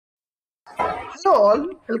Hello all,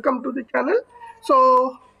 welcome to the channel.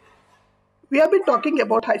 So we have been talking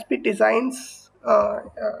about high-speed designs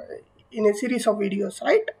in a series of videos,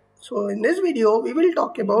 right? So in this video we will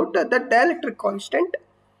talk about the dielectric constant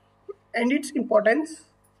and its importance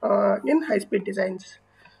in high-speed designs.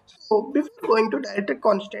 So before going to dielectric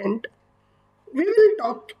constant, we will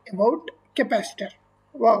talk about capacitor.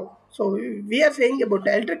 Wow, so we are saying about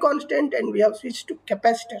dielectric constant and we have switched to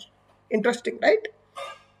capacitor. Interesting, right?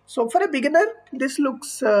 So for a beginner, this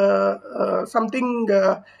looks something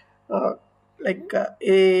uh, like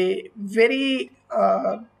a very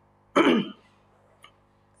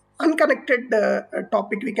unconnected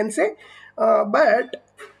topic, we can say. But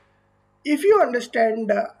if you understand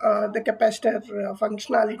the capacitor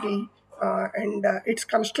functionality and its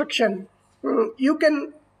construction, you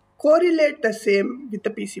can correlate the same with the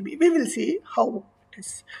PCB. We will see how it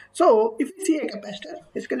is. So if you see a capacitor,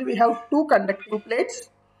 basically we have two conducting plates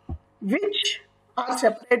which are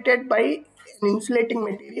separated by an insulating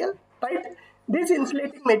material, right? This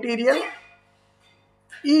insulating material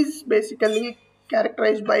is basically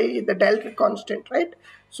characterized by the dielectric constant, right?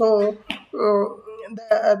 So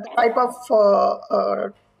the type of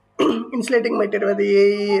insulating material,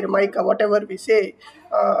 the air, mica, whatever we say,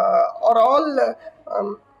 are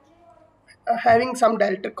all having some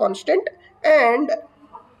dielectric constant, and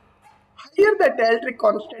higher the dielectric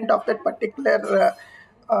constant of that particular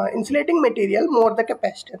insulating material, more the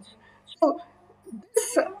capacitance. So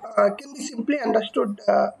this can be simply understood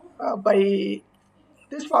by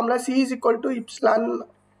this formula: C is equal to epsilon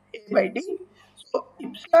A by D. So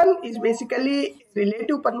epsilon is basically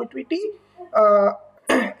relative permittivity, uh,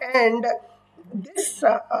 and this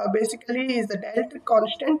basically is the dielectric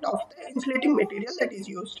constant of the insulating material that is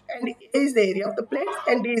used, and A is the area of the plates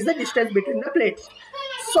and D is the distance between the plates.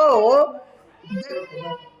 So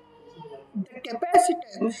the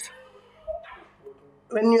capacitance,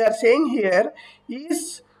 when you are saying here,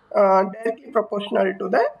 is directly proportional to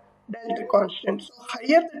the dielectric constant. So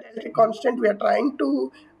higher the dielectric constant we are trying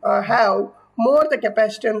to have, more the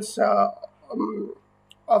capacitance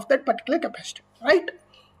of that particular capacitor, right?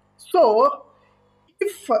 So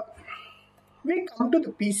if we come to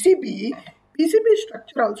the PCB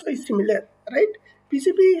structure also is similar, right?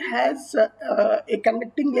 PCB has a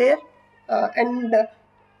conducting layer, and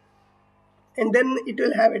then it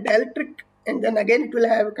will have a dielectric, and then again it will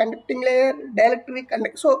have a conducting layer,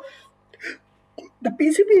 dielectric, so the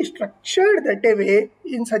PCB is structured that a way,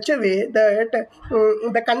 in such a way that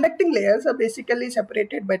the conducting layers are basically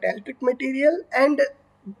separated by dielectric material, and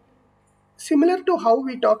similar to how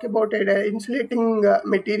we talk about an insulating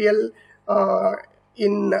material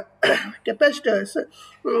in capacitors,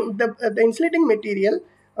 the insulating material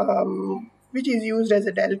which is used as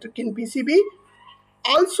a dielectric in PCB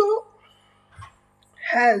also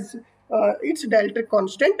has its dielectric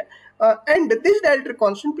constant, and this dielectric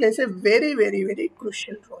constant plays a very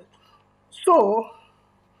crucial role. So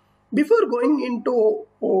before going into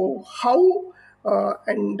how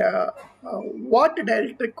and what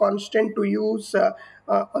dielectric constant to use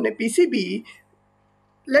on a PCB,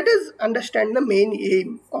 let us understand the main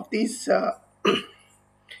aim of these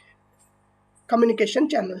communication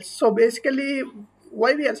channels. So basically,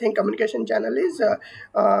 why we are saying communication channel is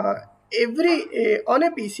on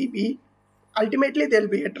a PCB, ultimately there will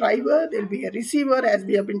be a driver, there will be a receiver, as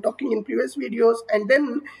we have been talking in previous videos, and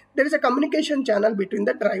then there is a communication channel between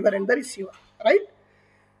the driver and the receiver, right?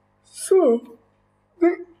 So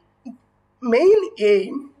the main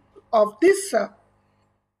aim of this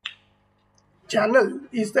channel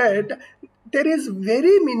is that there is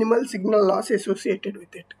very minimal signal loss associated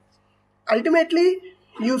with it. Ultimately,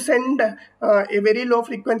 you send a very low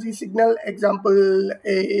frequency signal, example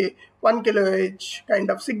a 1 kilohertz kind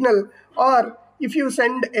of signal, or if you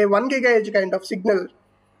send a 1 gigahertz kind of signal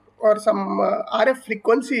or some RF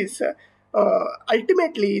frequencies,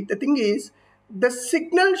 ultimately the thing is the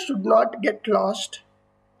signal should not get lost.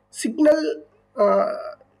 Signal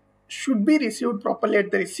should be received properly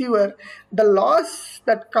at the receiver. The loss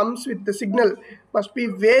that comes with the signal must be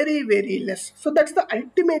very less. So that's the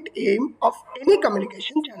ultimate aim of any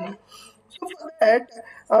communication channel. So for that,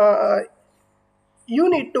 you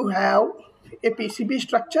need to have a PCB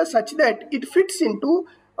structure such that it fits into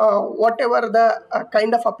whatever the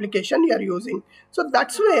kind of application you are using. So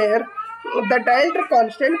that's where the dielectric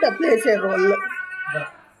constant plays a role.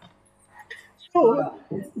 So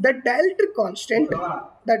the dielectric constant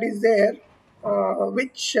that is there,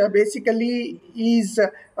 which basically is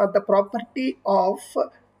the property of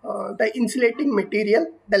the insulating material,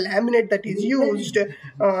 the laminate that is used.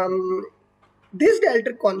 This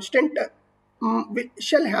dielectric constant we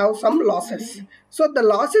shall have some losses. So the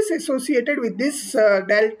losses associated with this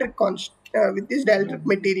dielectric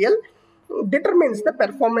material determines the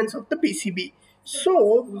performance of the PCB.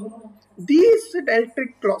 So these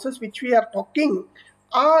dielectric losses which we are talking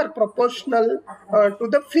are proportional to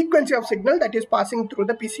the frequency of signal that is passing through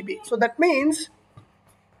the PCB. So that means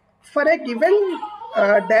for a given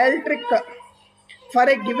dielectric for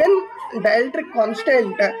a given dielectric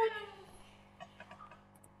constant,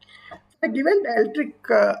 a given dielectric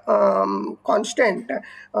constant,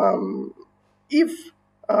 um, if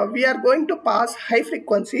we are going to pass high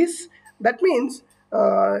frequencies, that means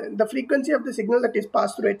the frequency of the signal that is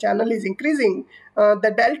passed through a channel is increasing,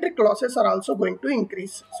 the dielectric losses are also going to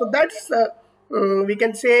increase. So that's we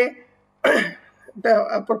can say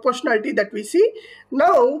the proportionality that we see.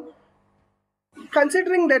 Now,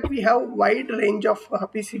 considering that we have wide range of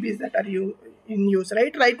PCBs that are in use,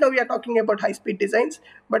 right now we are talking about high speed designs,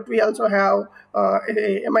 but we also have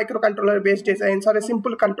a microcontroller based designs or a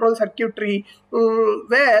simple control circuitry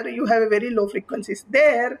where you have a very low frequencies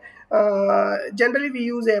there. Generally we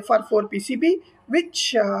use a FR4 PCB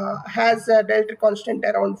which has a delta constant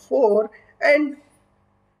around 4, and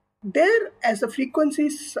there, as the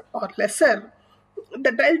frequencies are lesser,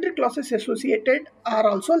 the dielectric losses associated are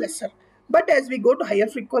also lesser. But as we go to higher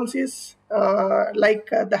frequencies, like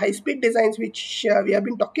the high-speed designs which we have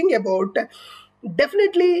been talking about,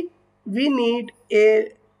 definitely we need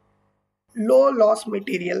a low loss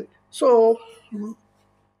material. So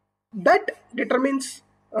that determines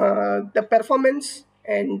the performance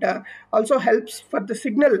and also helps for the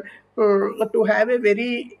signal to have a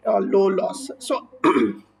very low loss. So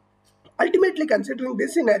ultimately, considering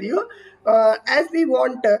this scenario, as we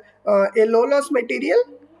want a low loss material,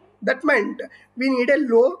 that meant we need a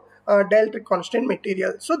low dielectric constant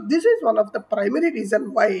material. So this is one of the primary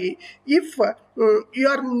reason why, if you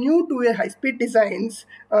are new to a high speed designs,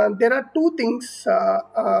 there are two things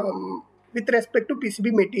with respect to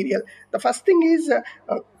PCB material. The first thing is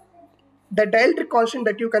the dielectric constant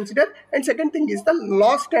that you consider, and second thing is the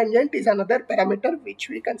loss tangent is another parameter which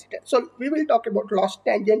we consider. So we will talk about loss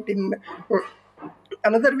tangent in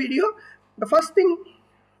another video. The first thing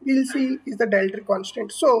we'll see is the dielectric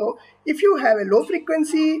constant. So if you have a low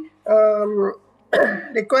frequency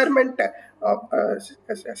requirement,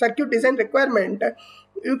 circuit design requirement,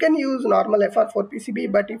 you can use normal FR4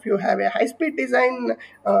 PCB. But if you have a high speed design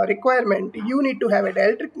requirement, you need to have a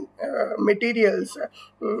dielectric materials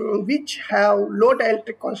which have low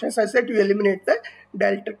dielectric constant, such that you eliminate the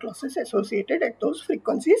dielectric losses associated at those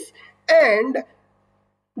frequencies. And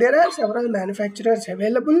there are several manufacturers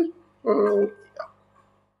available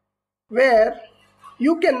where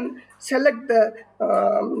you can select the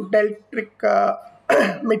dielectric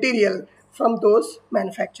material from those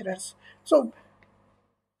manufacturers. So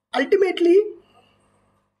ultimately,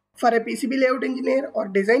 for a PCB layout engineer or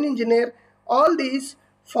design engineer, all these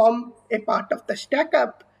form a part of the stack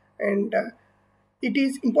up, and it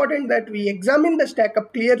is important that we examine the stack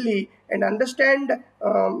up clearly and understand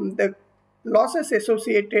the losses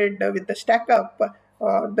associated with the stack up,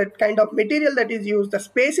 that kind of material that is used, the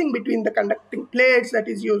spacing between the conducting plates that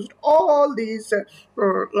is used, all these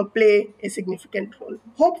play a significant role.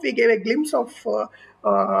 Hope we gave a glimpse of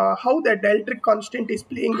how the dielectric constant is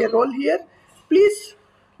playing a role here. Please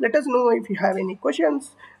let us know if you have any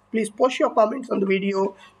questions. Please post your comments on the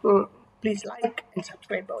video. Please like and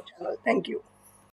subscribe to our channel. Thank you.